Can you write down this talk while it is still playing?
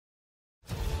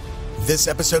This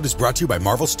episode is brought to you by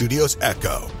Marvel Studios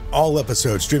Echo. All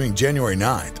episodes streaming January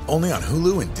 9th, only on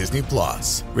Hulu and Disney+.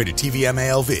 Rated TV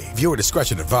MALV. Viewer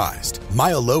discretion advised.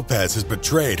 Maya Lopez has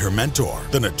betrayed her mentor,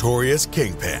 the notorious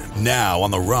Kingpin. Now on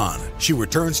the run, she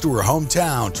returns to her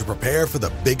hometown to prepare for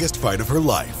the biggest fight of her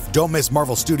life. Don't miss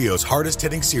Marvel Studios'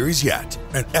 hardest-hitting series yet.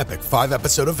 An epic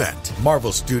 5-episode event.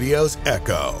 Marvel Studios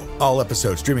Echo. All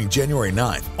episodes streaming January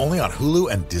 9th, only on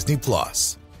Hulu and Disney+.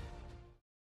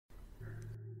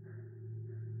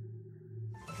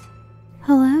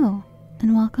 Hello,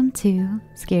 and welcome to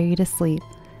Scare You to Sleep.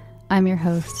 I'm your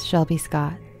host, Shelby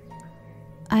Scott.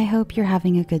 I hope you're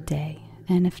having a good day,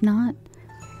 and if not,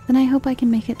 then I hope I can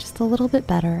make it just a little bit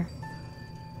better.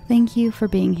 Thank you for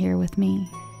being here with me.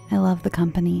 I love the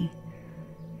company.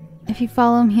 If you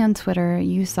follow me on Twitter,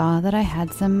 you saw that I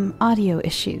had some audio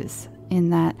issues,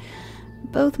 in that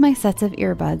both my sets of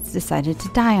earbuds decided to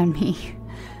die on me.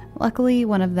 Luckily,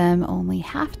 one of them only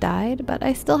half died, but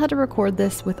I still had to record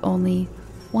this with only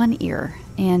one ear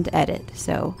and edit,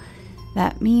 so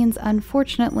that means,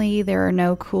 unfortunately, there are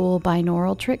no cool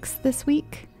binaural tricks this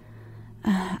week.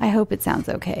 I hope it sounds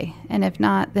okay, and if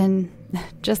not, then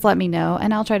just let me know,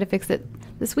 and I'll try to fix it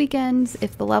this weekend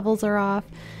if the levels are off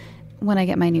when I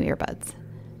get my new earbuds.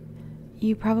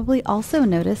 You probably also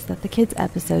noticed that the kids'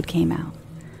 episode came out.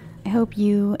 I hope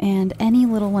you and any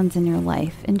little ones in your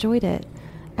life enjoyed it.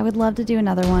 I would love to do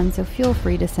another one, so feel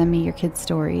free to send me your kids'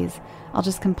 stories. I'll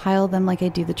just compile them like I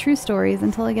do the true stories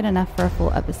until I get enough for a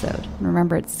full episode.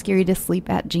 Remember, it's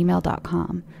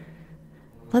scarytosleep@gmail.com.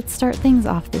 Let's start things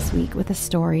off this week with a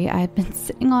story I've been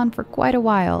sitting on for quite a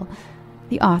while.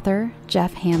 The author,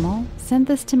 Jeff Hamill, sent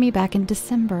this to me back in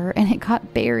December, and it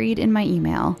got buried in my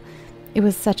email. It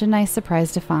was such a nice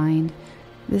surprise to find.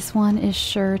 This one is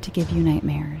sure to give you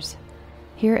nightmares.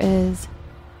 Here is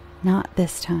Not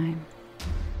This Time.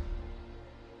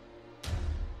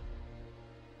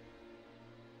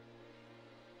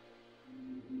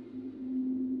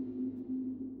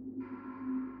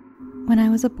 When I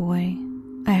was a boy,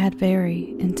 I had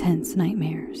very intense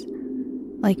nightmares,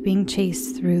 like being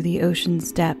chased through the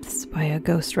ocean's depths by a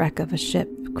ghost wreck of a ship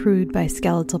crewed by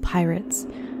skeletal pirates,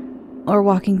 or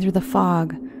walking through the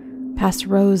fog past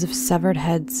rows of severed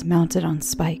heads mounted on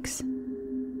spikes.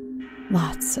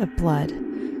 Lots of blood.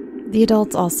 The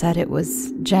adults all said it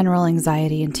was general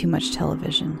anxiety and too much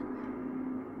television.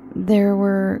 There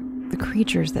were the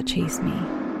creatures that chased me.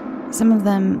 Some of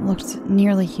them looked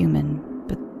nearly human,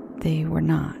 they were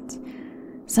not.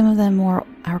 Some of them wore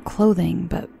our clothing,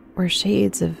 but were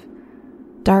shades of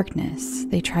darkness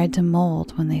they tried to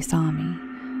mold when they saw me.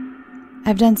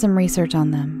 I've done some research on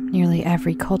them. Nearly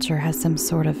every culture has some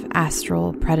sort of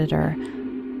astral predator.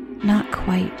 Not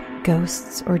quite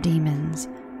ghosts or demons.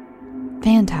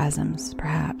 Phantasms,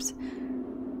 perhaps.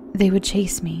 They would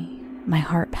chase me, my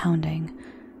heart pounding.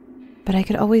 But I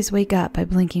could always wake up by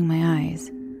blinking my eyes.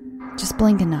 Just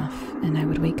blink enough, and I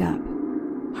would wake up.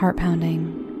 Heart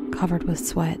pounding, covered with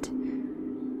sweat,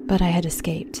 but I had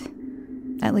escaped,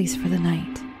 at least for the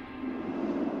night.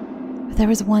 But there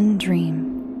was one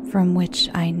dream from which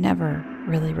I never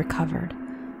really recovered.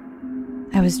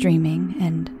 I was dreaming,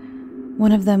 and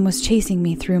one of them was chasing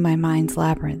me through my mind's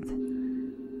labyrinth.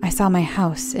 I saw my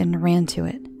house and ran to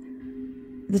it.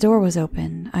 The door was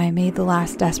open. I made the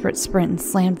last desperate sprint and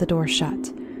slammed the door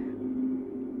shut.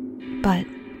 But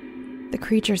the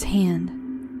creature's hand,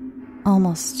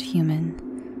 almost human,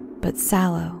 but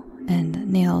sallow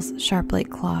and nails sharp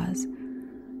like claws,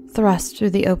 thrust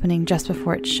through the opening just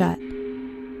before it shut.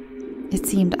 It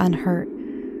seemed unhurt.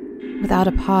 Without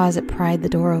a pause, it pried the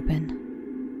door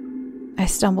open. I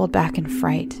stumbled back in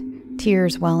fright,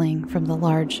 tears welling from the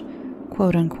large,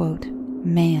 quote-unquote,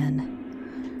 man.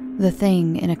 The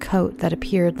thing in a coat that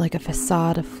appeared like a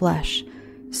facade of flesh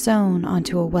sewn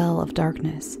onto a well of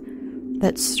darkness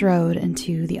that strode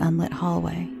into the unlit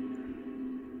hallway.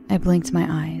 I blinked my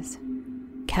eyes,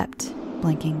 kept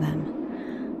blinking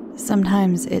them.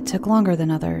 Sometimes it took longer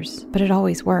than others, but it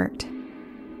always worked.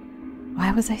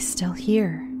 Why was I still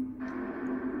here?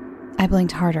 I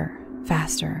blinked harder,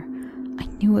 faster. I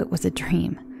knew it was a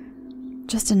dream.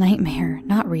 Just a nightmare,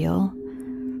 not real.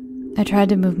 I tried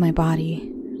to move my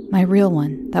body, my real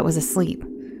one that was asleep.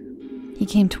 He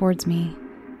came towards me,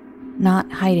 not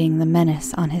hiding the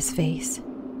menace on his face.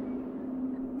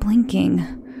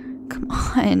 Blinking. Come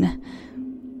on.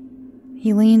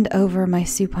 He leaned over my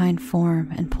supine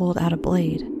form and pulled out a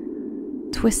blade,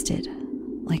 twisted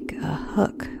like a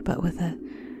hook, but with a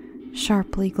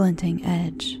sharply glinting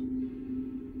edge.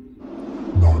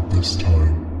 Not this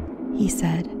time, he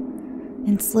said,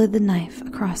 and slid the knife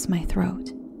across my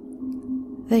throat.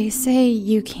 They say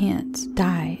you can't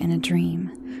die in a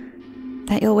dream.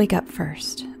 That you'll wake up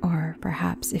first, or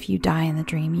perhaps if you die in the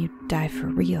dream, you die for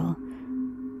real,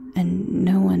 and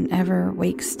no one ever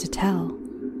wakes to tell.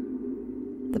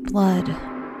 The blood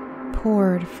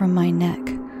poured from my neck,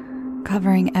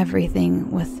 covering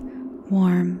everything with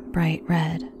warm, bright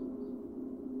red.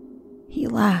 He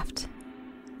laughed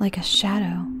like a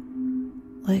shadow,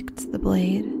 licked the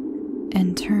blade,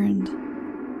 and turned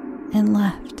and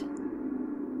left.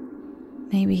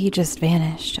 Maybe he just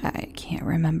vanished, I can't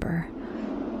remember.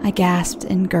 I gasped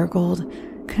and gurgled,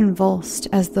 convulsed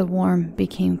as the warm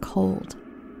became cold.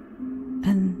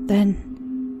 And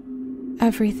then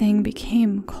everything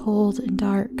became cold and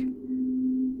dark.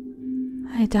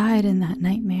 I died in that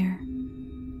nightmare,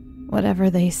 whatever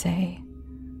they say.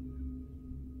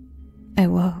 I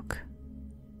woke.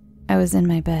 I was in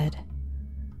my bed.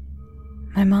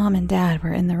 My mom and dad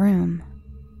were in the room.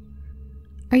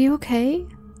 "Are you okay?"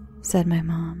 said my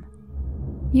mom.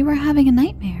 "You were having a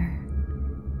nightmare."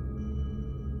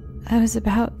 I was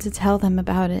about to tell them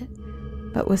about it,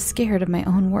 but was scared of my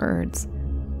own words.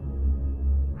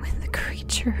 When the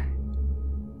creature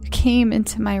came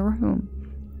into my room,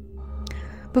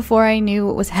 before I knew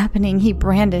what was happening, he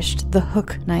brandished the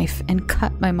hook knife and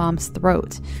cut my mom's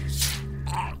throat.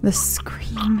 The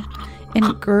scream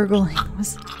and gurgling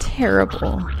was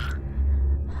terrible.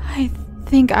 I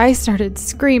think I started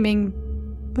screaming,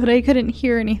 but I couldn't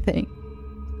hear anything.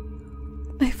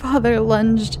 My father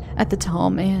lunged at the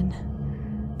tall man,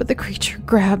 but the creature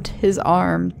grabbed his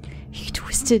arm. He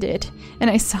twisted it, and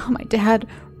I saw my dad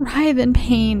writhe in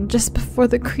pain just before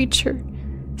the creature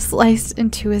sliced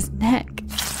into his neck,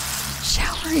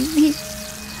 showering me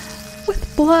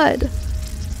with blood.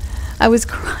 I was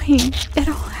crying. It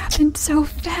all happened so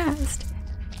fast.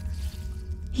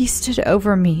 He stood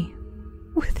over me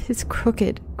with his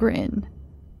crooked grin.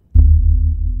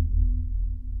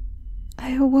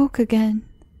 I awoke again.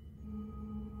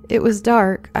 It was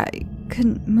dark. I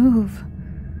couldn't move.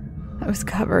 I was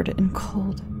covered in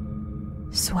cold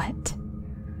sweat.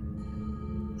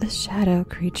 The shadow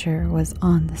creature was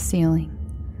on the ceiling,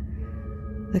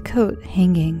 the coat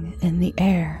hanging in the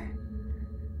air,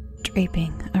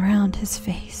 draping around his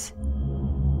face.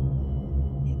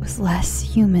 It was less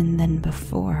human than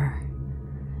before,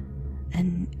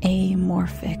 an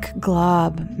amorphic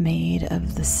glob made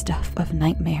of the stuff of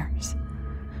nightmares.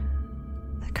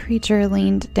 The creature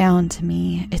leaned down to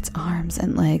me, its arms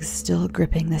and legs still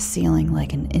gripping the ceiling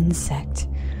like an insect,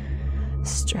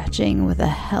 stretching with a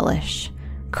hellish,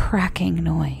 cracking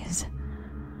noise.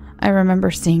 I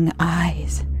remember seeing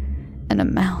eyes and a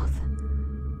mouth,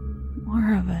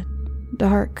 more of a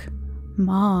dark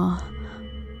maw,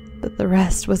 but the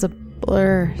rest was a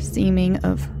blur seeming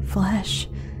of flesh,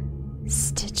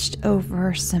 stitched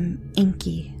over some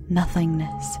inky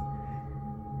nothingness.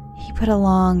 He put a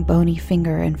long, bony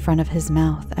finger in front of his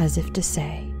mouth as if to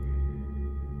say,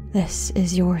 "This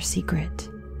is your secret."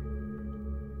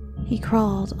 He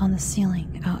crawled on the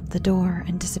ceiling out the door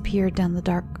and disappeared down the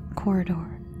dark corridor.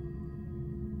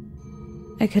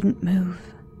 I couldn't move.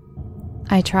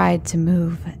 I tried to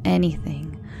move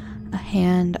anything, a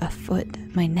hand, a foot,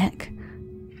 my neck,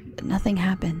 but nothing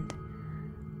happened.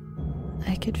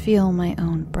 I could feel my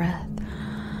own breath.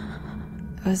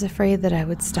 I was afraid that I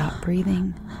would stop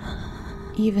breathing,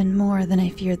 even more than I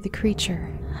feared the creature.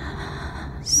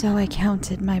 So I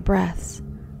counted my breaths.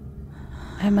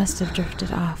 I must have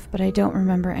drifted off, but I don't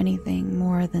remember anything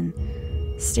more than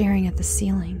staring at the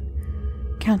ceiling,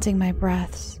 counting my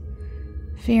breaths,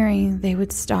 fearing they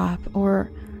would stop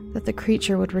or that the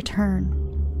creature would return.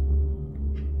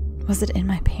 Was it in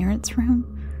my parents' room,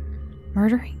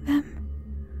 murdering them?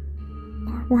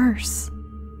 Or worse?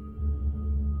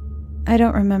 I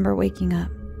don't remember waking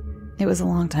up. It was a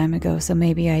long time ago, so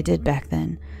maybe I did back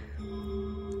then.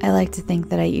 I like to think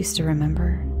that I used to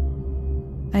remember.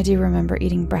 I do remember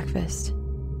eating breakfast.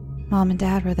 Mom and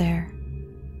Dad were there.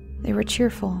 They were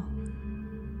cheerful.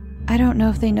 I don't know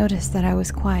if they noticed that I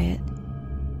was quiet.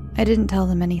 I didn't tell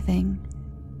them anything.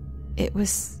 It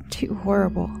was too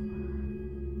horrible.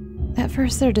 At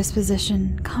first, their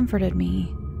disposition comforted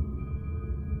me.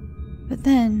 But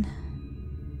then,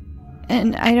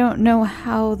 and I don't know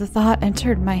how the thought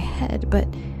entered my head, but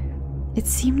it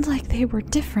seemed like they were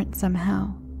different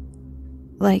somehow.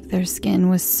 Like their skin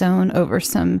was sewn over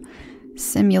some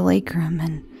simulacrum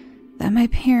and that my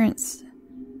parents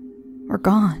were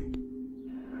gone.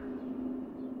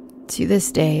 To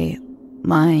this day,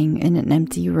 lying in an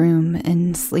empty room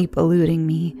and sleep eluding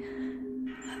me,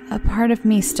 a part of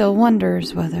me still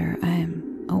wonders whether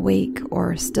I'm awake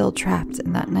or still trapped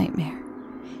in that nightmare.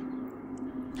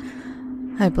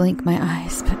 I blink my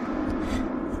eyes, but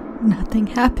nothing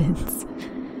happens.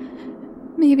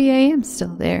 Maybe I am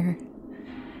still there,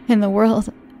 in the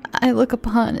world I look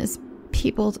upon as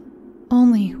peopled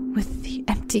only with the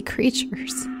empty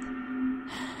creatures,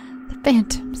 the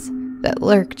phantoms that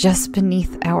lurk just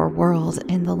beneath our world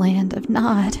in the land of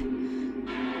Nod.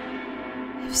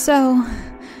 If so,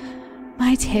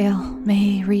 my tale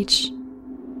may reach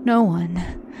no one.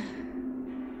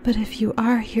 But if you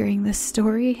are hearing this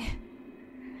story,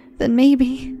 then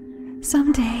maybe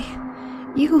someday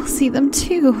you will see them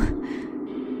too,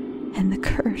 and the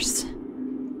curse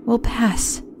will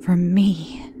pass from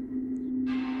me.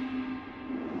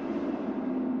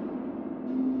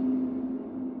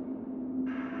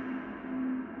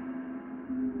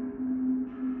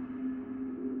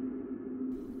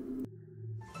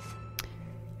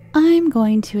 I'm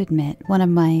going to admit one of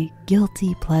my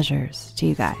guilty pleasures to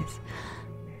you guys.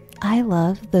 I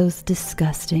love those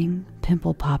disgusting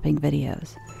pimple-popping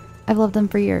videos. I've loved them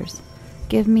for years.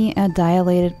 Give me a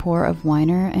dilated pour of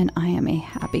Weiner and I am a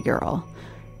happy girl.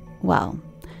 Well,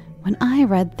 when I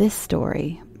read this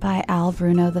story by Al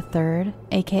Bruno III,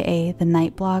 aka the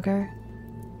Night Blogger,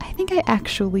 I think I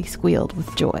actually squealed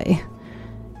with joy.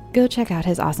 Go check out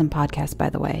his awesome podcast, by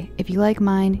the way. If you like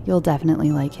mine, you'll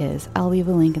definitely like his. I'll leave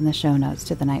a link in the show notes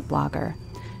to the Night Blogger.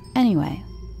 Anyway,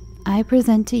 I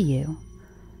present to you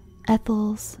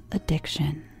Ethel's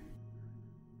Addiction.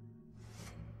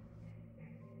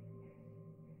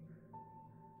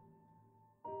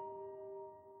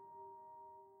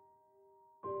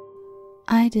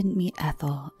 I didn't meet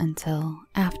Ethel until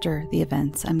after the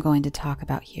events I'm going to talk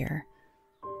about here.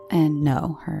 And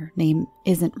no, her name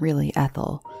isn't really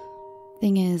Ethel.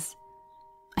 Thing is,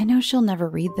 I know she'll never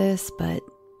read this, but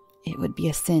it would be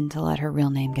a sin to let her real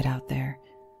name get out there.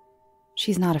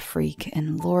 She's not a freak,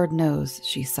 and Lord knows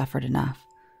she's suffered enough.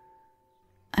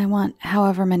 I want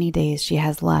however many days she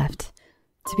has left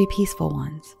to be peaceful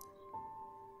ones.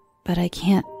 But I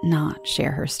can't not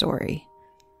share her story.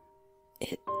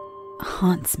 It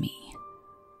haunts me.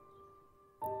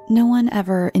 No one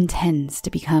ever intends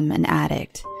to become an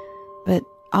addict, but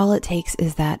all it takes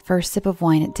is that first sip of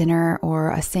wine at dinner or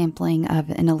a sampling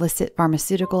of an illicit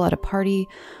pharmaceutical at a party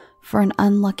for an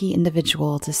unlucky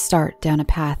individual to start down a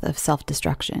path of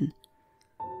self-destruction.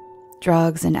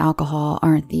 Drugs and alcohol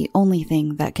aren't the only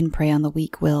thing that can prey on the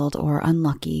weak-willed or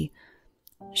unlucky.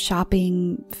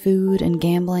 Shopping, food, and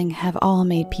gambling have all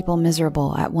made people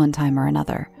miserable at one time or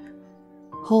another.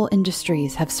 Whole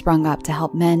industries have sprung up to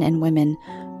help men and women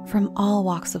from all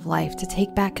walks of life to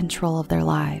take back control of their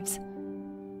lives.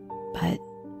 But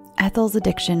Ethel's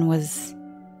addiction was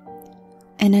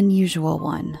an unusual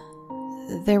one.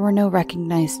 There were no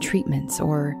recognized treatments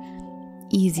or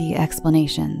easy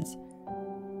explanations.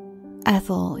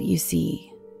 Ethel, you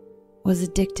see, was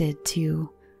addicted to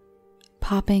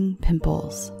popping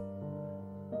pimples.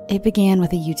 It began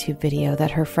with a YouTube video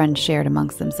that her friends shared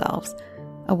amongst themselves,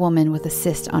 a woman with a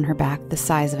cyst on her back the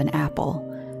size of an apple.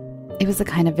 It was the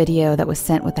kind of video that was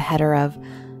sent with the header of,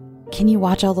 "Can you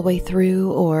watch all the way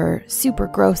through?" or "Super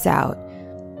gross out."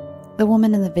 The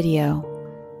woman in the video,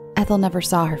 Ethel never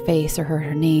saw her face or heard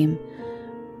her name,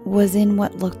 was in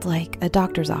what looked like a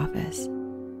doctor's office.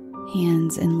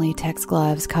 Hands in latex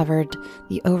gloves covered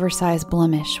the oversized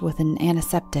blemish with an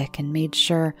antiseptic and made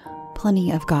sure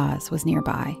plenty of gauze was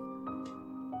nearby.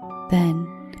 Then,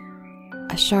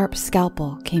 a sharp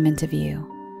scalpel came into view.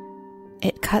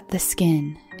 It cut the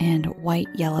skin, and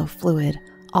white-yellow fluid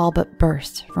all but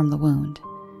burst from the wound.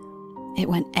 It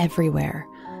went everywhere,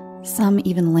 some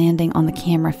even landing on the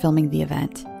camera filming the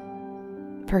event.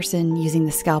 The person using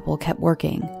the scalpel kept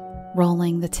working,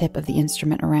 rolling the tip of the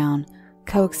instrument around,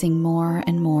 coaxing more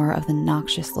and more of the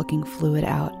noxious-looking fluid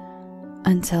out,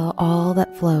 until all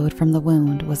that flowed from the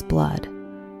wound was blood.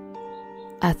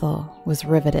 Ethel was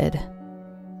riveted.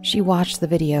 She watched the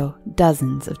video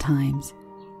dozens of times.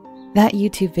 That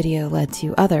YouTube video led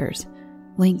to others,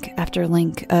 link after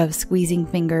link of squeezing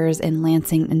fingers and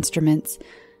lancing instruments.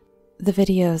 The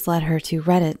videos led her to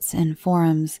Reddits and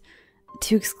forums,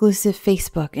 to exclusive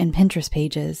Facebook and Pinterest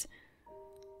pages.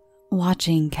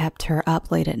 Watching kept her up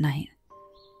late at night.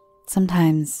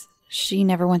 Sometimes she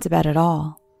never went to bed at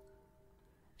all.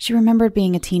 She remembered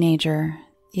being a teenager,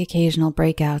 the occasional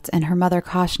breakouts, and her mother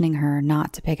cautioning her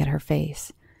not to pick at her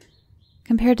face.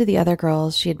 Compared to the other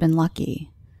girls, she had been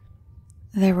lucky.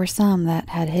 There were some that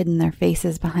had hidden their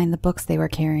faces behind the books they were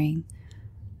carrying,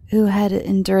 who had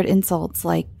endured insults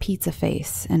like pizza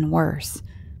face and worse.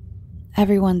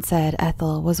 Everyone said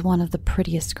Ethel was one of the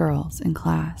prettiest girls in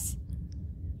class.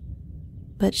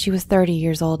 But she was 30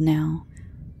 years old now,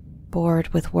 bored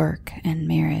with work and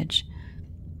marriage.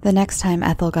 The next time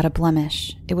Ethel got a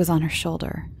blemish, it was on her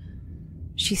shoulder.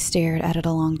 She stared at it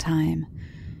a long time.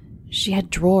 She had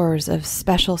drawers of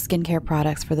special skincare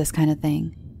products for this kind of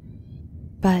thing.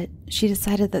 But she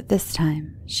decided that this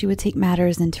time she would take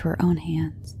matters into her own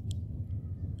hands.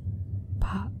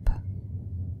 Pop.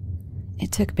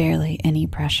 It took barely any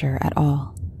pressure at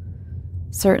all.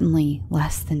 Certainly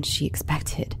less than she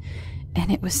expected,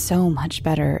 and it was so much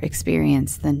better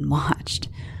experienced than watched.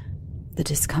 The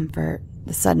discomfort,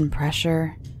 the sudden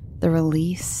pressure, the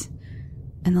release,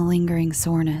 and the lingering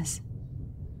soreness.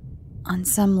 On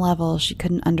some level she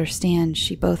couldn't understand,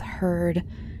 she both heard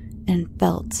and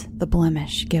felt the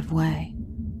blemish give way.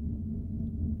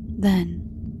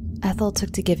 Then Ethel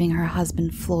took to giving her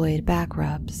husband Floyd back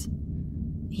rubs.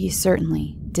 He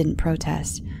certainly didn't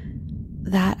protest.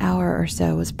 That hour or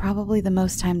so was probably the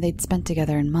most time they'd spent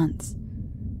together in months.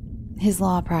 His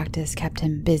law practice kept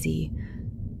him busy,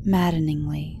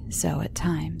 maddeningly so at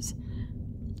times.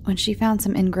 When she found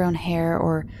some ingrown hair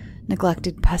or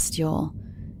neglected pustule,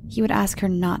 he would ask her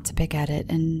not to pick at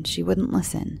it, and she wouldn't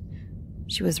listen.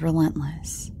 She was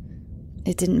relentless.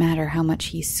 It didn't matter how much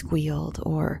he squealed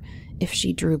or if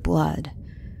she drew blood.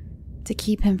 To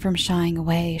keep him from shying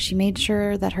away, she made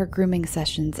sure that her grooming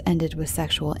sessions ended with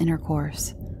sexual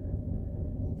intercourse.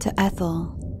 To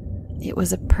Ethel, it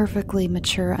was a perfectly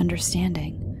mature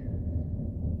understanding.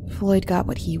 Floyd got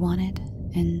what he wanted,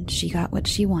 and she got what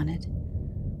she wanted.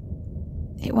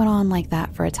 It went on like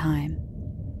that for a time.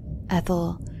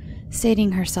 Ethel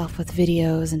sating herself with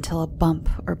videos until a bump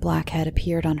or blackhead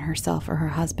appeared on herself or her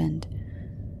husband.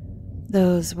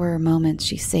 Those were moments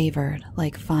she savored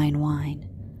like fine wine.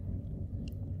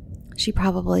 She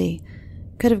probably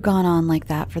could have gone on like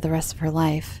that for the rest of her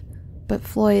life, but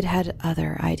Floyd had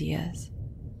other ideas.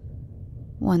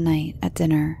 One night at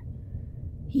dinner,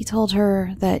 he told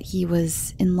her that he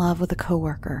was in love with a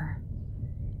coworker,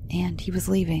 and he was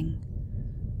leaving.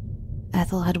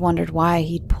 Ethel had wondered why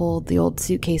he'd pulled the old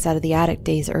suitcase out of the attic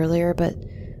days earlier, but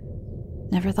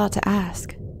never thought to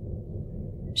ask.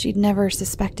 She'd never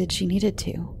suspected she needed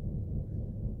to.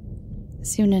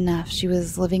 Soon enough, she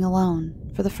was living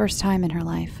alone for the first time in her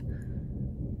life.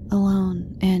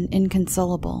 Alone and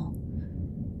inconsolable.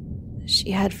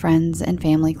 She had friends and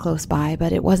family close by,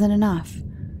 but it wasn't enough.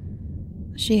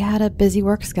 She had a busy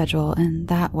work schedule, and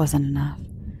that wasn't enough.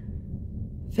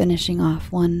 Finishing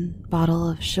off one bottle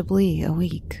of Chablis a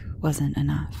week wasn't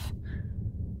enough.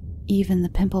 Even the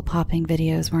pimple-popping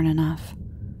videos weren't enough.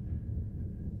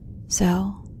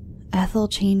 So, Ethel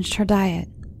changed her diet,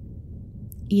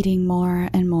 eating more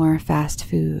and more fast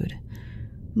food,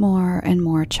 more and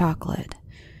more chocolate.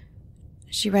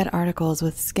 She read articles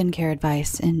with skincare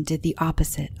advice and did the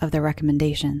opposite of the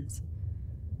recommendations.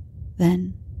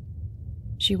 Then,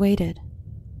 she waited.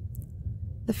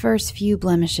 The first few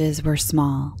blemishes were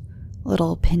small,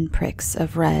 little pinpricks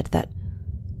of red that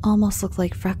almost looked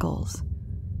like freckles.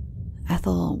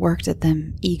 Ethel worked at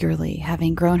them eagerly,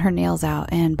 having grown her nails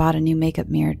out and bought a new makeup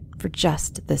mirror for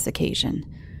just this occasion.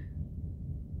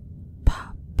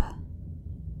 Pop.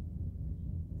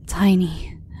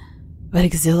 Tiny, but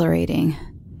exhilarating.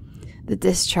 The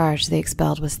discharge they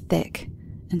expelled was thick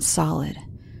and solid.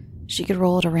 She could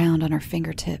roll it around on her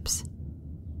fingertips.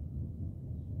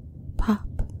 Pop.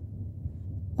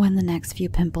 When the next few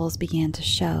pimples began to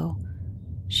show,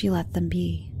 she let them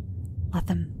be, let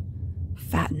them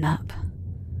fatten up.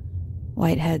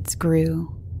 Whiteheads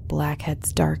grew,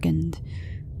 blackheads darkened.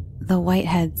 The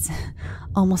whiteheads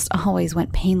almost always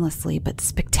went painlessly but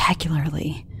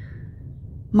spectacularly,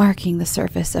 marking the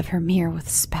surface of her mirror with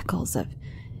speckles of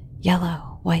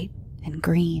yellow, white, and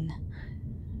green.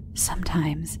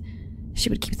 Sometimes she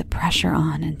would keep the pressure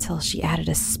on until she added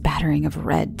a spattering of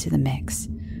red to the mix.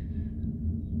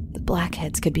 The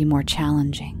blackheads could be more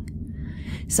challenging,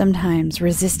 sometimes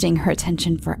resisting her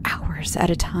attention for hours at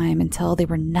a time until they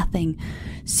were nothing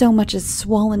so much as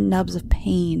swollen nubs of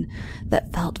pain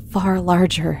that felt far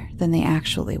larger than they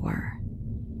actually were.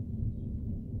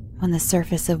 When the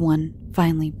surface of one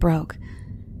finally broke,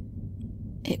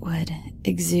 it would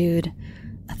exude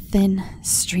a thin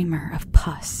streamer of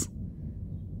pus.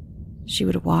 She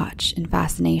would watch in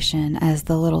fascination as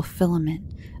the little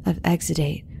filament of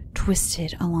exudate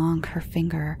twisted along her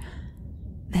finger,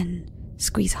 then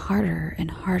squeeze harder and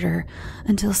harder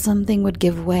until something would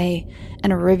give way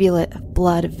and a rivulet of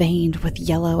blood veined with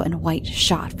yellow and white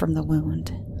shot from the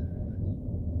wound.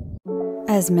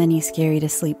 As many Scary to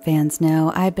Sleep fans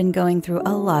know, I've been going through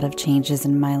a lot of changes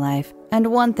in my life, and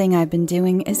one thing I've been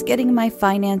doing is getting my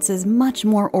finances much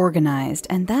more organized,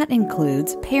 and that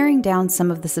includes paring down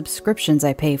some of the subscriptions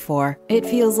I pay for. It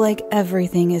feels like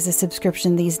everything is a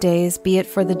subscription these days, be it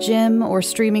for the gym or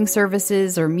streaming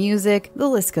services or music, the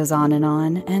list goes on,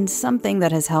 and something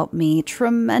that has helped me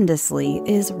tremendously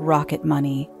is Rocket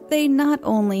Money. They not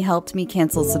only helped me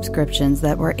cancel subscriptions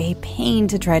that were a pain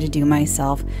to try to do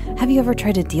myself. Have you ever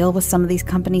tried to deal with some of these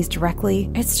companies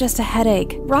directly? It's just a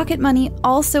headache. Rocket Money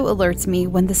also alerts me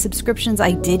when the subscriptions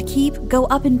I did keep go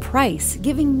up in price,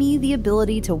 giving me the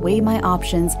ability to weigh my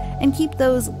options and keep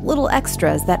those little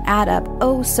extras that add up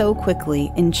oh so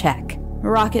quickly in check.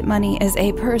 Rocket Money is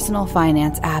a personal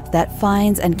finance app that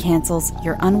finds and cancels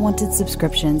your unwanted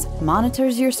subscriptions,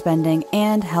 monitors your spending,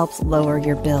 and helps lower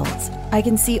your bills. I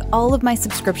can see all of my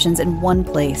subscriptions in one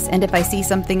place, and if I see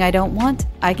something I don't want,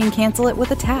 I can cancel it with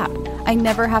a tap. I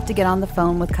never have to get on the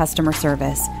phone with customer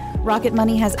service. Rocket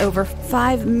Money has over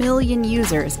 5 million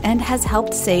users and has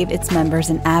helped save its members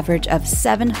an average of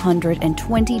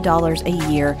 $720 a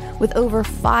year with over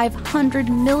 500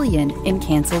 million in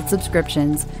canceled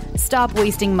subscriptions. Stop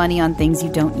wasting money on things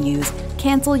you don't use.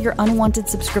 Cancel your unwanted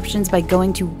subscriptions by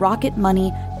going to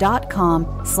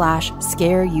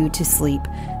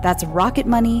rocketmoney.com/scareyoutosleep. That's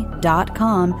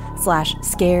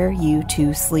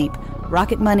rocketmoney.com/scareyoutosleep.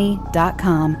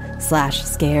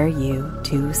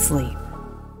 rocketmoney.com/scareyoutosleep.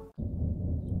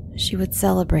 She would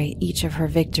celebrate each of her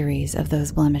victories of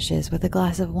those blemishes with a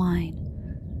glass of wine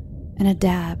and a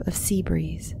dab of sea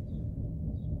breeze.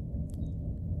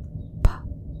 Pop.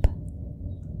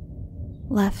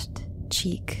 Left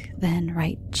cheek, then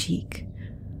right cheek.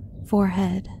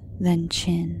 Forehead, then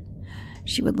chin.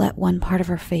 She would let one part of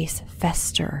her face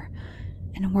fester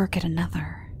and work at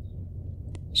another.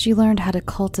 She learned how to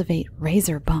cultivate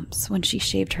razor bumps when she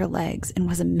shaved her legs and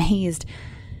was amazed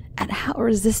at how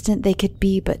resistant they could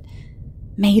be, but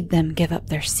made them give up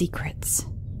their secrets.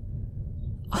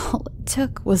 All it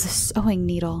took was a sewing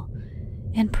needle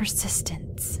and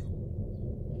persistence.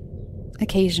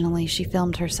 Occasionally she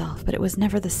filmed herself, but it was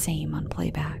never the same on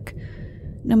playback,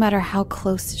 no matter how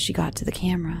close she got to the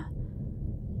camera.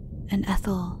 And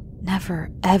Ethel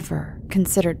never, ever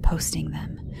considered posting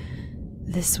them.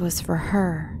 This was for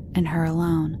her and her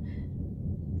alone.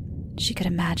 She could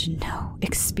imagine no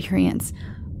experience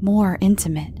more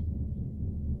intimate.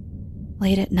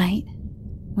 Late at night,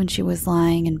 when she was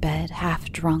lying in bed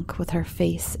half drunk with her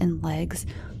face and legs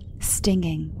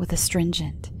stinging with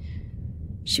astringent,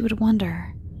 she would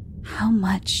wonder how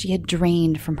much she had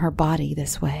drained from her body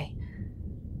this way.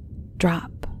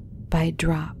 Drop by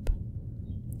drop,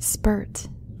 spurt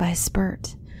by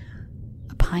spurt,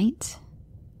 a pint,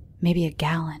 maybe a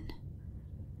gallon.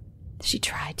 She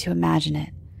tried to imagine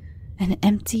it. An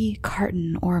empty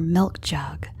carton or milk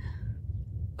jug,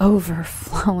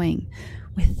 overflowing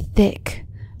with thick,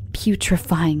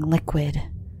 putrefying liquid.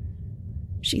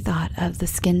 She thought of the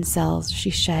skin cells she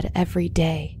shed every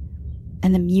day,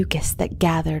 and the mucus that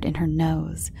gathered in her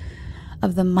nose,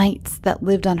 of the mites that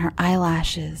lived on her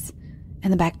eyelashes,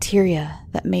 and the bacteria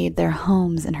that made their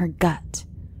homes in her gut.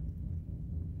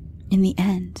 In the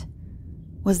end,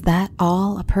 was that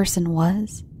all a person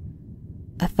was?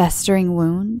 A festering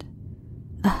wound?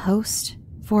 A host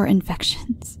for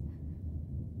infections?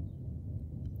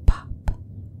 Pop.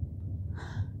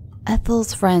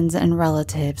 Ethel's friends and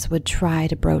relatives would try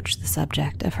to broach the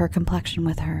subject of her complexion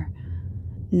with her.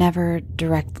 Never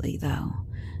directly, though.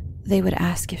 They would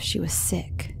ask if she was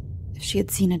sick, if she had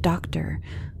seen a doctor,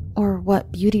 or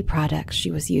what beauty products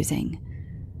she was using.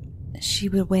 She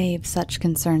would wave such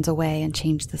concerns away and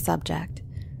change the subject.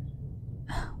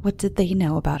 What did they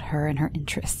know about her and her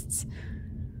interests?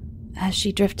 As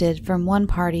she drifted from one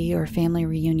party or family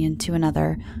reunion to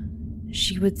another,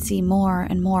 she would see more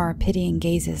and more pitying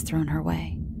gazes thrown her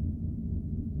way.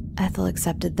 Ethel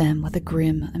accepted them with a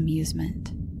grim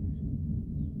amusement.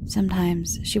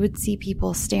 Sometimes she would see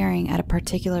people staring at a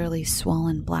particularly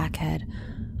swollen blackhead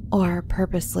or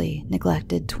purposely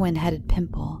neglected twin-headed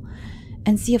pimple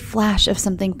and see a flash of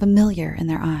something familiar in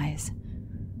their eyes.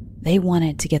 They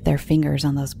wanted to get their fingers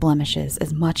on those blemishes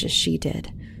as much as she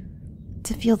did,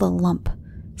 to feel the lump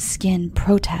skin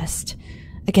protest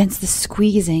against the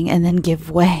squeezing and then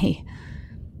give way.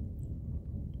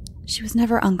 She was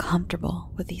never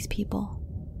uncomfortable with these people.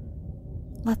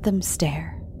 Let them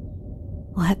stare.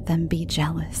 Let them be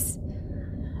jealous.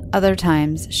 Other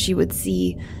times, she would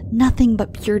see nothing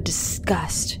but pure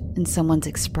disgust in someone's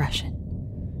expression.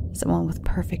 Someone with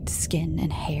perfect skin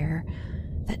and hair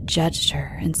that judged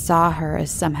her and saw her as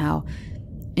somehow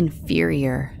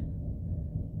inferior.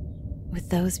 With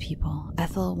those people,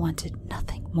 Ethel wanted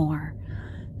nothing more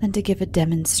than to give a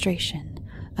demonstration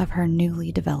of her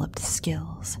newly developed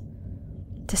skills,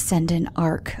 to send an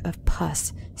arc of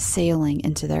pus sailing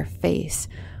into their face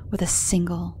with a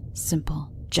single, simple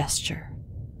gesture.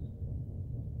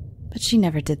 But she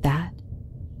never did that.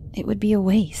 It would be a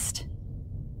waste.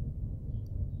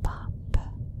 Pop.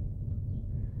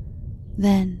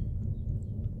 Then,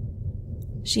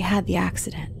 She had the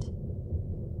accident.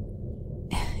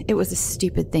 It was a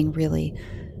stupid thing, really.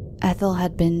 Ethel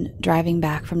had been driving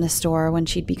back from the store when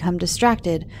she'd become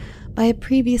distracted by a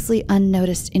previously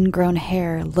unnoticed ingrown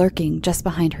hair lurking just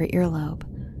behind her earlobe.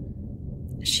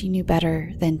 She knew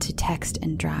better than to text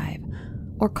and drive,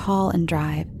 or call and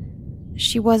drive.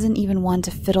 She wasn't even one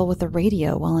to fiddle with the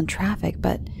radio while in traffic,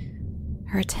 but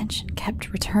her attention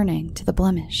kept returning to the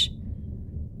blemish.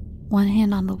 One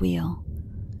hand on the wheel,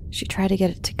 she tried to get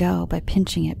it to go by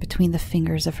pinching it between the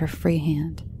fingers of her free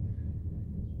hand.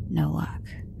 No luck.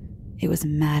 It was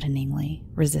maddeningly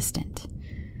resistant.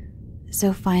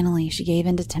 So finally, she gave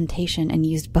in to temptation and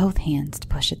used both hands to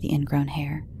push at the ingrown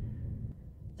hair.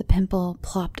 The pimple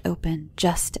plopped open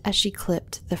just as she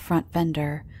clipped the front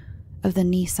fender of the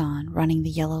Nissan running the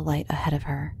yellow light ahead of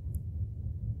her.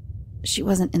 She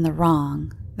wasn't in the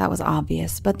wrong, that was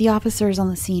obvious, but the officers on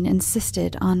the scene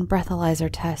insisted on breathalyzer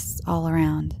tests all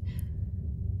around.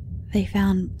 They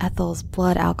found Ethel's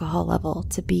blood alcohol level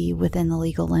to be within the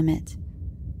legal limit,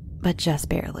 but just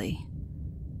barely.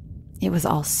 It was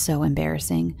all so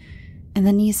embarrassing, and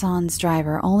the Nissan's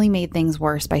driver only made things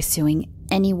worse by suing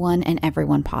anyone and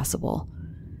everyone possible.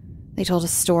 They told a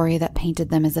story that painted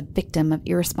them as a victim of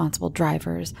irresponsible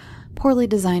drivers, poorly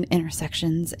designed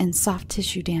intersections, and soft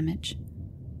tissue damage.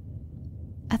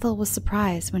 Ethel was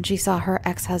surprised when she saw her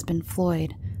ex-husband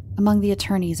Floyd among the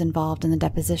attorneys involved in the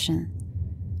deposition.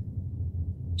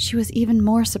 She was even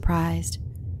more surprised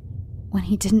when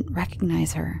he didn't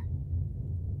recognize her.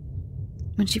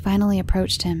 When she finally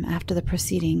approached him after the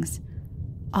proceedings,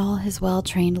 all his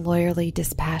well-trained lawyerly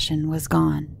dispassion was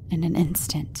gone in an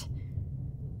instant.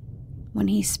 When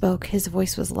he spoke, his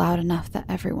voice was loud enough that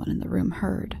everyone in the room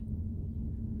heard.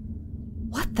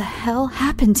 "What the hell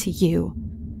happened to you?"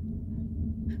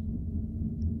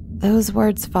 Those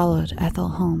words followed Ethel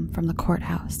home from the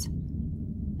courthouse.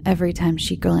 Every time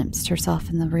she glimpsed herself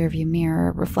in the rearview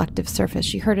mirror reflective surface,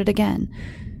 she heard it again.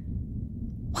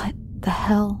 "What the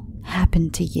hell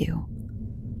happened to you?"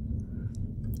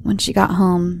 When she got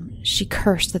home, she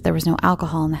cursed that there was no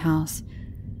alcohol in the house,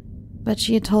 but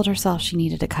she had told herself she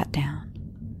needed to cut down.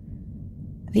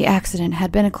 The accident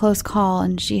had been a close call,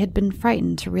 and she had been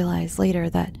frightened to realize later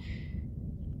that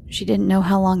she didn't know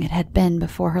how long it had been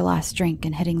before her last drink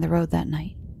and hitting the road that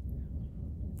night.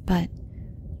 But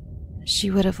she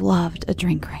would have loved a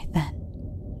drink right then.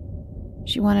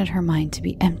 She wanted her mind to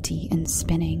be empty and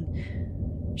spinning.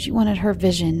 She wanted her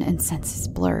vision and senses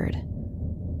blurred.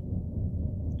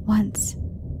 Once,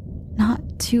 not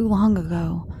too long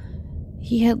ago,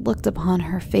 he had looked upon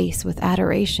her face with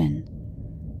adoration.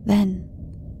 Then,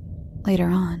 later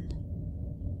on,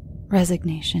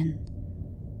 resignation.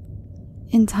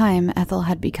 In time, Ethel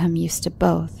had become used to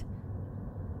both,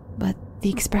 but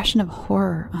the expression of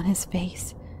horror on his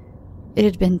face, it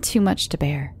had been too much to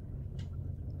bear.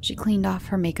 She cleaned off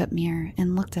her makeup mirror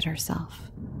and looked at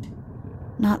herself.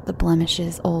 Not the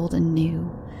blemishes old and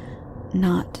new,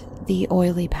 not the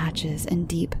oily patches and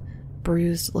deep,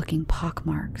 bruised-looking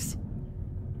pockmarks.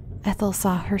 Ethel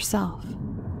saw herself,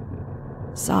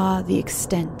 saw the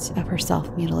extent of her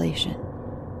self-mutilation.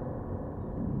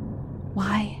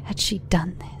 Why had she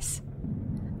done this?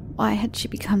 Why had she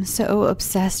become so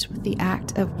obsessed with the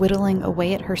act of whittling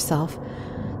away at herself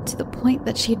to the point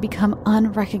that she had become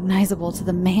unrecognizable to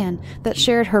the man that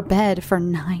shared her bed for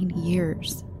 9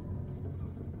 years?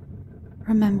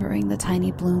 Remembering the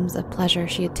tiny blooms of pleasure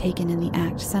she had taken in the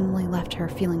act suddenly left her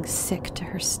feeling sick to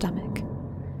her stomach.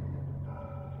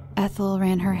 Ethel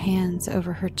ran her hands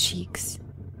over her cheeks.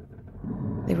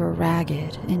 They were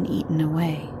ragged and eaten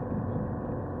away.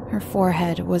 Her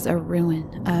forehead was a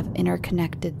ruin of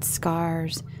interconnected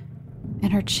scars,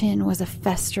 and her chin was a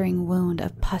festering wound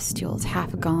of pustules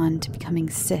half gone to becoming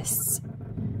cysts.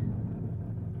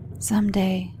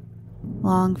 Someday,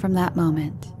 long from that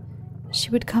moment, she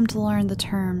would come to learn the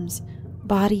terms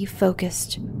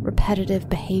body-focused repetitive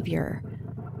behavior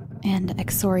and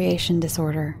excoriation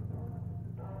disorder.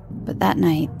 But that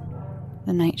night,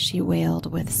 the night she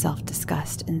wailed with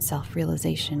self-disgust and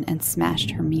self-realization and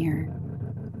smashed her mirror,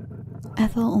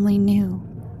 Ethel only knew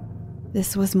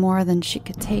this was more than she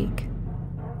could take.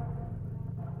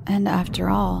 And after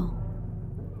all,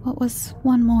 what was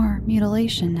one more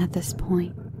mutilation at this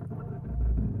point?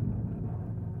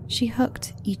 She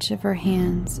hooked each of her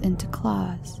hands into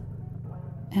claws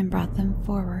and brought them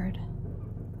forward.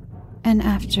 And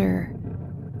after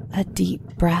a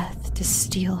deep breath to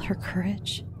steel her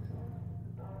courage,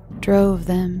 drove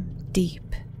them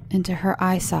deep into her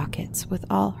eye sockets with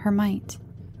all her might.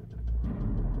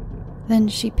 Then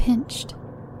she pinched.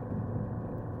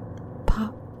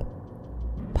 Pop,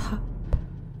 pop.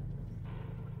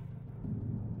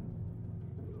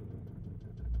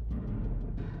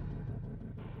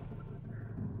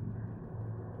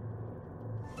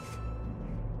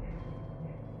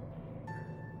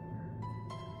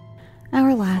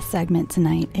 Our last segment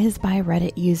tonight is by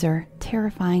Reddit user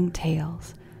Terrifying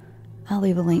Tales. I'll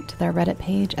leave a link to their Reddit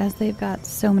page as they've got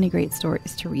so many great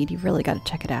stories to read. You've really got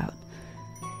to check it out.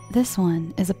 This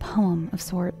one is a poem of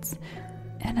sorts,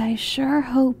 and I sure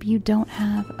hope you don't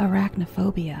have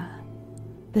arachnophobia.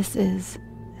 This is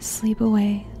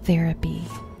Sleepaway Therapy.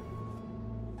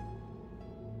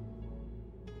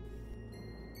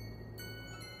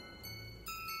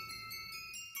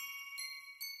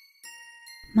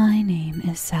 My name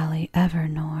is Sally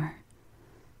Evernor.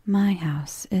 My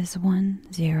house is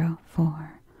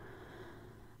 104.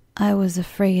 I was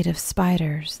afraid of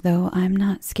spiders, though I'm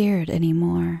not scared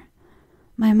anymore.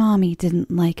 My mommy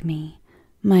didn't like me.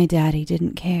 My daddy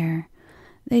didn't care.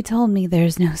 They told me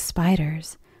there's no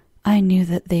spiders. I knew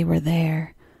that they were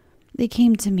there. They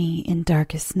came to me in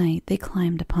darkest night. They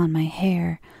climbed upon my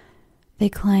hair. They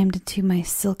climbed into my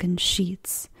silken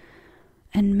sheets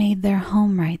and made their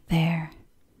home right there.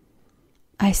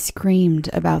 I screamed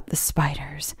about the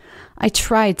spiders. I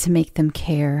tried to make them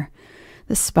care.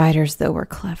 The spiders, though, were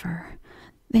clever.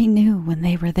 They knew when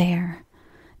they were there.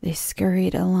 They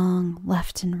scurried along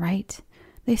left and right.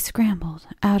 They scrambled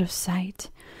out of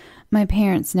sight. My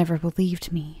parents never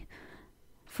believed me.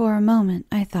 For a moment,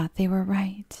 I thought they were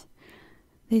right.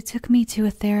 They took me to a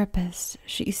therapist.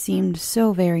 She seemed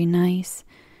so very nice.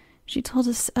 She told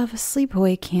us of a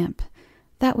sleepaway camp.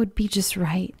 That would be just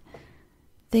right.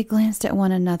 They glanced at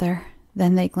one another,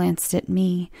 then they glanced at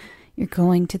me. You're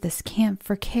going to this camp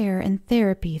for care and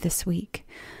therapy this week.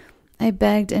 I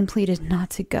begged and pleaded not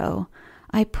to go.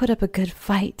 I put up a good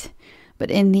fight, but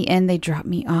in the end they dropped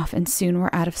me off and soon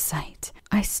were out of sight.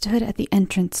 I stood at the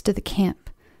entrance to the camp,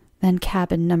 then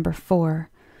cabin number 4,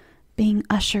 being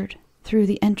ushered through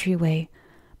the entryway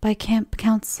by camp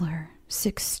counselor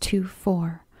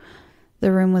 624.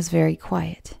 The room was very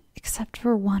quiet, except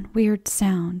for one weird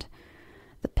sound.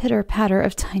 The pitter-patter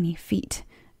of tiny feet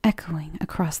echoing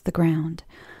across the ground.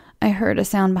 I heard a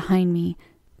sound behind me.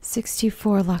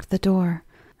 624 locked the door.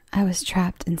 I was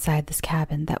trapped inside this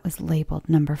cabin that was labeled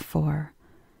number 4.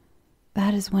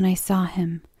 That is when I saw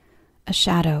him, a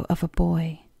shadow of a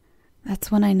boy.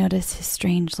 That's when I noticed his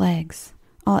strange legs,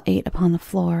 all 8 upon the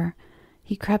floor.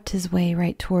 He crept his way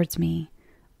right towards me,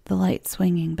 the light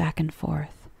swinging back and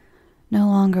forth. No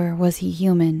longer was he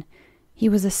human. He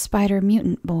was a spider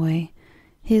mutant boy.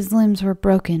 His limbs were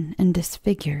broken and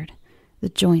disfigured. The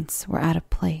joints were out of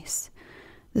place.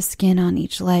 The skin on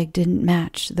each leg didn't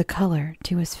match the color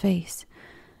to his face.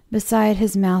 Beside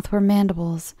his mouth were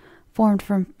mandibles formed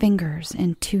from fingers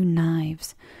and 2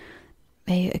 knives.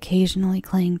 They occasionally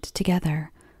clanged together,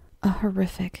 a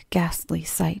horrific, ghastly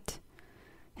sight.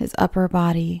 His upper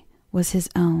body was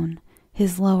his own.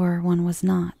 His lower one was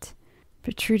not.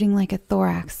 Protruding like a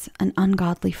thorax, an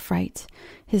ungodly fright,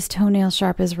 his toenails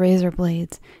sharp as razor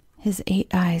blades, his 8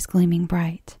 eyes gleaming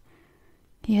bright.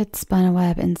 He had spun a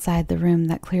web inside the room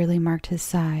that clearly marked his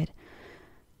side.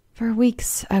 For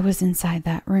weeks I was inside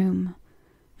that room.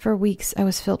 For weeks I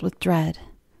was filled with dread,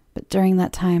 but during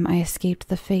that time I escaped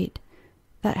the fate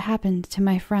that happened to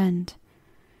my friend.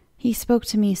 He spoke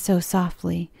to me so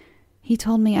softly. He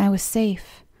told me I was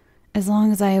safe. As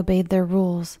long as I obeyed their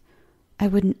rules, I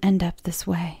wouldn't end up this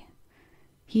way.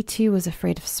 He too was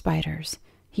afraid of spiders.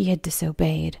 He had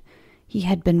disobeyed. He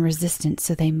had been resistant,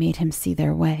 so they made him see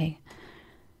their way.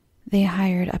 They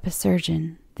hired up a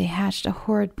surgeon. They hatched a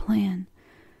horrid plan.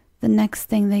 The next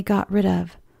thing they got rid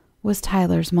of was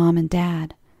Tyler's mom and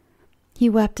dad. He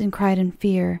wept and cried in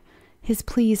fear, his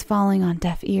pleas falling on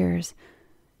deaf ears.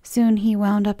 Soon he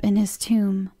wound up in his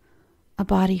tomb, a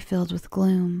body filled with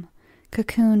gloom,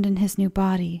 cocooned in his new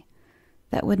body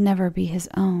that would never be his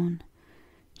own.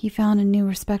 He found a new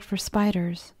respect for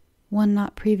spiders, one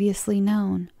not previously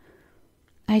known.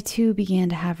 I too began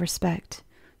to have respect.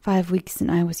 5 weeks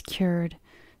and I was cured,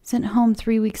 sent home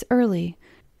 3 weeks early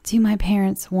to my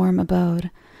parents' warm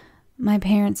abode. My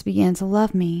parents began to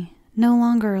love me, no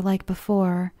longer like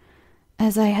before,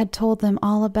 as I had told them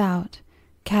all about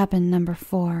cabin number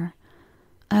 4.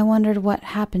 I wondered what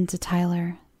happened to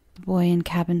Tyler, the boy in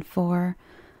cabin 4,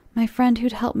 my friend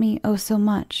who'd helped me oh so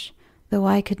much, though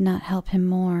I could not help him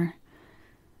more.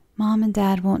 Mom and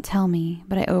Dad won't tell me,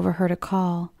 but I overheard a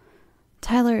call.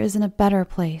 Tyler is in a better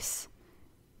place.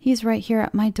 He's right here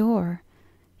at my door.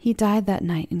 He died that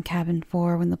night in cabin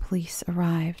 4 when the police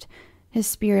arrived. His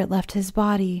spirit left his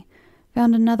body,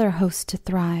 found another host to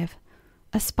thrive.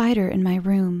 A spider in my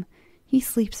room. He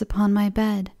sleeps upon my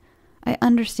bed. I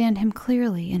understand him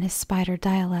clearly in his spider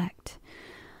dialect.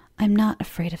 I'm not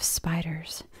afraid of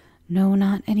spiders. No,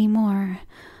 not anymore.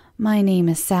 My name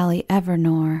is Sally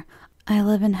Evernor. I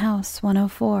live in house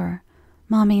 104.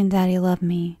 Mommy and Daddy love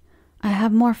me. I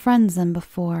have more friends than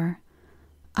before.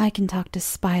 I can talk to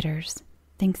spiders,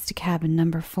 thanks to cabin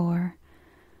number 4.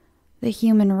 The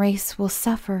human race will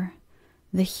suffer.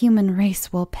 The human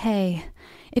race will pay.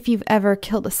 If you've ever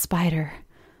killed a spider,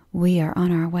 we are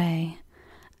on our way.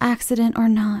 Accident or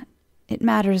not, it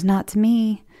matters not to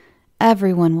me.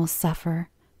 Everyone will suffer.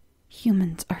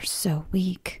 Humans are so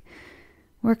weak.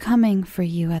 We're coming for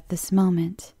you at this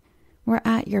moment. We're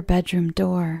at your bedroom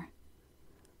door.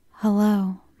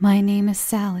 Hello, my name is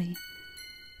Sally,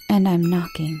 and I'm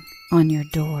knocking on your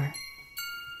door.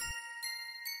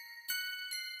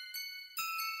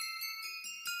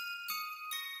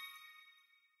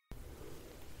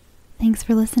 Thanks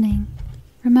for listening.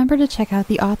 Remember to check out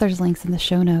the author's links in the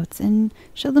show notes and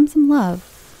show them some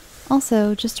love.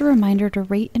 Also, just a reminder to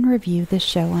rate and review this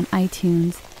show on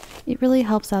iTunes. It really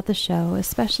helps out the show,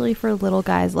 especially for little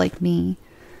guys like me.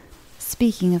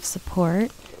 Speaking of support,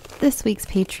 this week's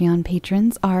Patreon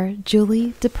patrons are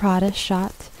Julie DePrada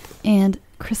Schott and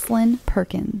Chrislyn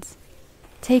Perkins.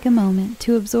 Take a moment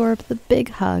to absorb the big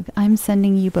hug I'm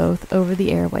sending you both over the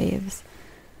airwaves.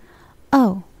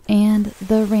 Oh, and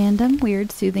the random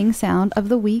weird soothing sound of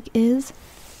the week is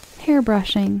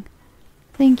hairbrushing.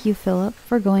 Thank you, Philip,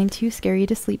 for going to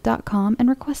scarytosleep.com and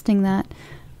requesting that.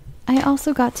 I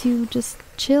also got to just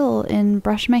chill and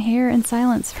brush my hair in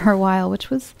silence for a while, which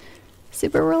was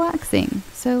super relaxing,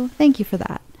 so thank you for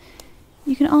that.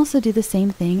 You can also do the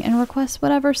same thing and request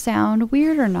whatever sound,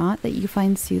 weird or not, that you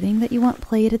find soothing that you want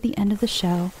played at the end of the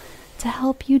show to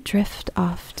help you drift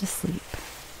off to sleep.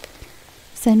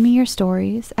 Send me your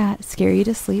stories at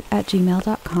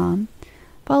scarytosleep@gmail.com.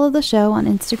 Follow the show on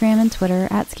Instagram and Twitter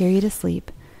at scarytosleep.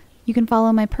 You can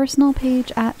follow my personal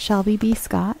page at Shelby B.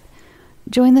 Scott.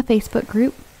 Join the Facebook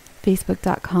group,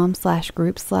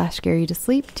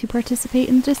 facebook.com/group/scarytosleep, to participate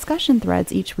in discussion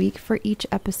threads each week for each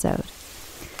episode.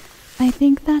 I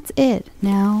think that's it.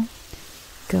 Now,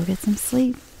 go get some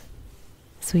sleep.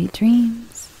 Sweet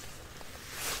dreams.